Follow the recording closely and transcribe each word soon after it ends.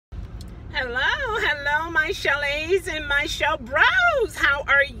Hello, my Shellies and my Shell Bros. How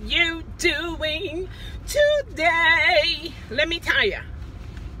are you doing today? Let me tell you,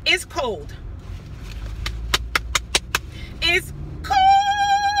 it's cold. It's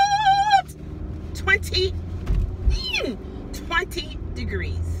cold. 20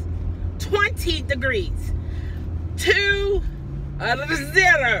 degrees. 20 degrees. 2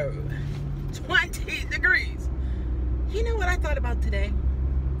 0. 20 degrees. You know what I thought about today?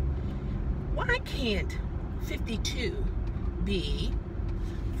 Why can't 52 be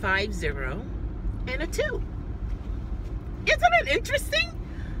 50 and a 2? Isn't it interesting?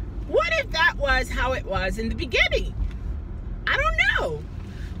 What if that was how it was in the beginning? I don't know.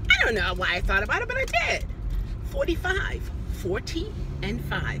 I don't know why I thought about it, but I did. 45, 40, and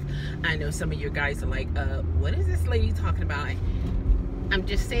 5. I know some of you guys are like, what is this lady talking about? I'm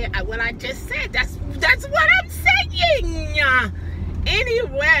just saying what I just said. That's what I'm saying.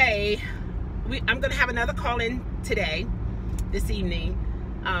 Anyway, I'm gonna have another call in today, this evening.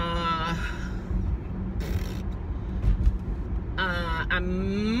 I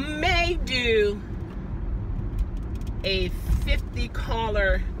may do a 50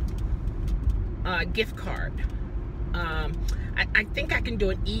 caller gift card. I think I can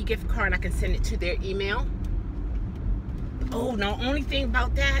do an e-gift card. I can send it to their email. Oh, the only thing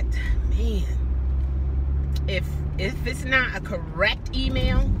about that, man, if it's not a correct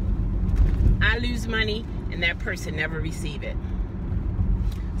email, I lose money and that person never receive it.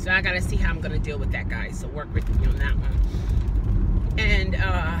 So I gotta see how I'm gonna deal with that, guys. So work with me on that one. And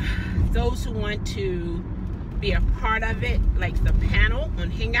those who want to be a part of it, like the panel on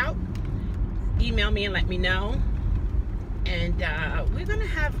Hangout, email me and let me know. And we're gonna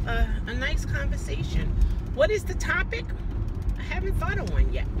have a nice conversation. What is the topic? I haven't thought of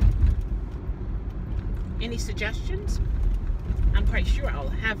one yet. Any suggestions? I'm quite sure I'll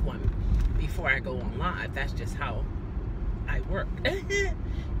have one before I go on live. That's just how I work.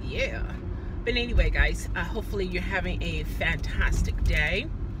 Yeah. But anyway, guys, hopefully you're having a fantastic day.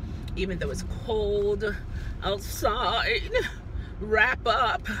 Even though it's cold outside, wrap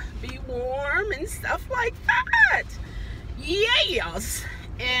up, be warm and stuff like that. Yes.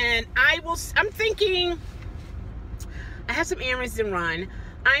 And I'm thinking, I have some errands to run.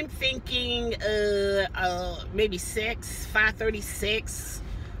 I'm thinking maybe 5:36,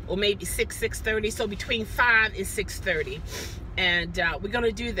 or maybe 6:30. So between 5 and 6:30. And we're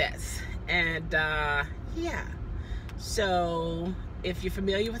gonna do this. And yeah. So if you're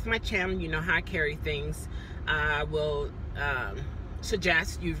familiar with my channel, you know how I carry things. I will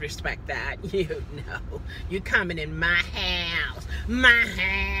suggest you respect that. You know, you're coming in my house.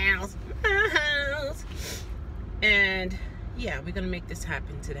 And yeah, we're gonna make this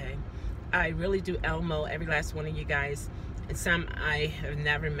happen today. I really do Elmo every last one of you guys, and some I have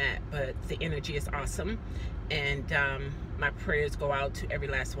never met, but the energy is awesome. And my prayers go out to every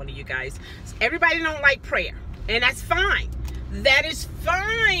last one of you guys. Everybody don't like prayer, and that's fine. That is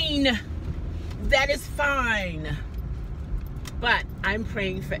fine. That is fine. But I'm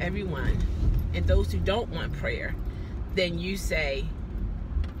praying for everyone. And those who don't want prayer, then you say,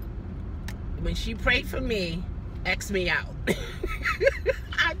 when she prayed for me, X me out.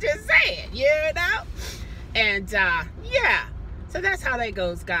 I'm just saying, you know? And yeah, so that's how that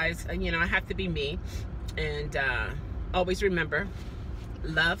goes, guys. You know, I have to be me. And always remember,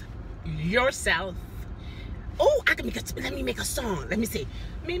 love yourself. Oh, let me make a song. Let me see.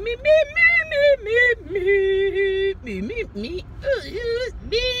 Me.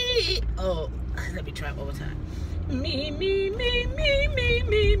 Oh, let me try it one more time. Me.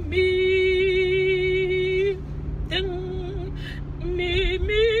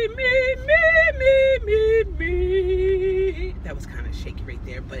 That was kind of shaky right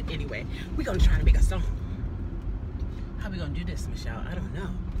there, but anyway, we're gonna try to make a song. How are we gonna do this, Michelle? I don't know.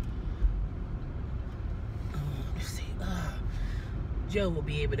 Let's see. Joe will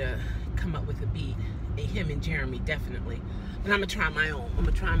be able to come up with a beat, and him and Jeremy definitely. But I'm gonna try my own.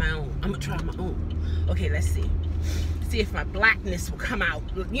 Okay, let's see. See if my blackness will come out.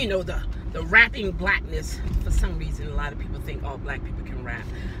 You know, the rapping blackness. For some reason, a lot of people think all black people can rap.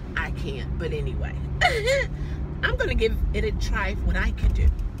 I can't, but anyway. I'm gonna give it a try what I can do.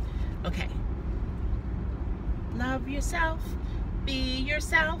 Okay. Love yourself, be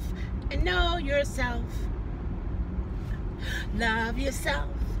yourself, and know yourself. Love yourself,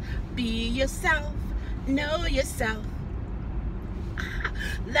 be yourself, know yourself.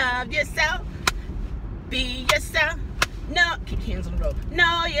 Love yourself, be yourself. No, keep hands on the road.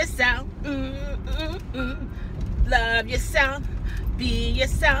 Know yourself. Love yourself, be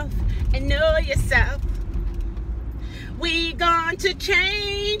yourself, and know yourself. We going to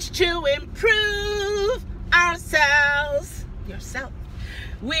change to improve ourselves. Yourself.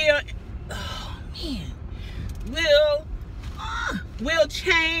 We'll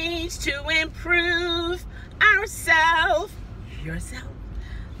change to improve ourselves. Yourself.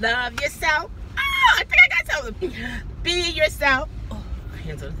 Love yourself. Oh, I think I got something. Be yourself. Oh,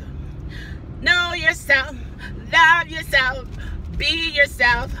 hands on the thumb. Know yourself. Love yourself. Be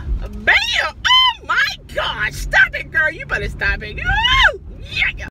yourself. Bam! Oh my gosh. Stop it, girl. You better stop it. Oh, yeah.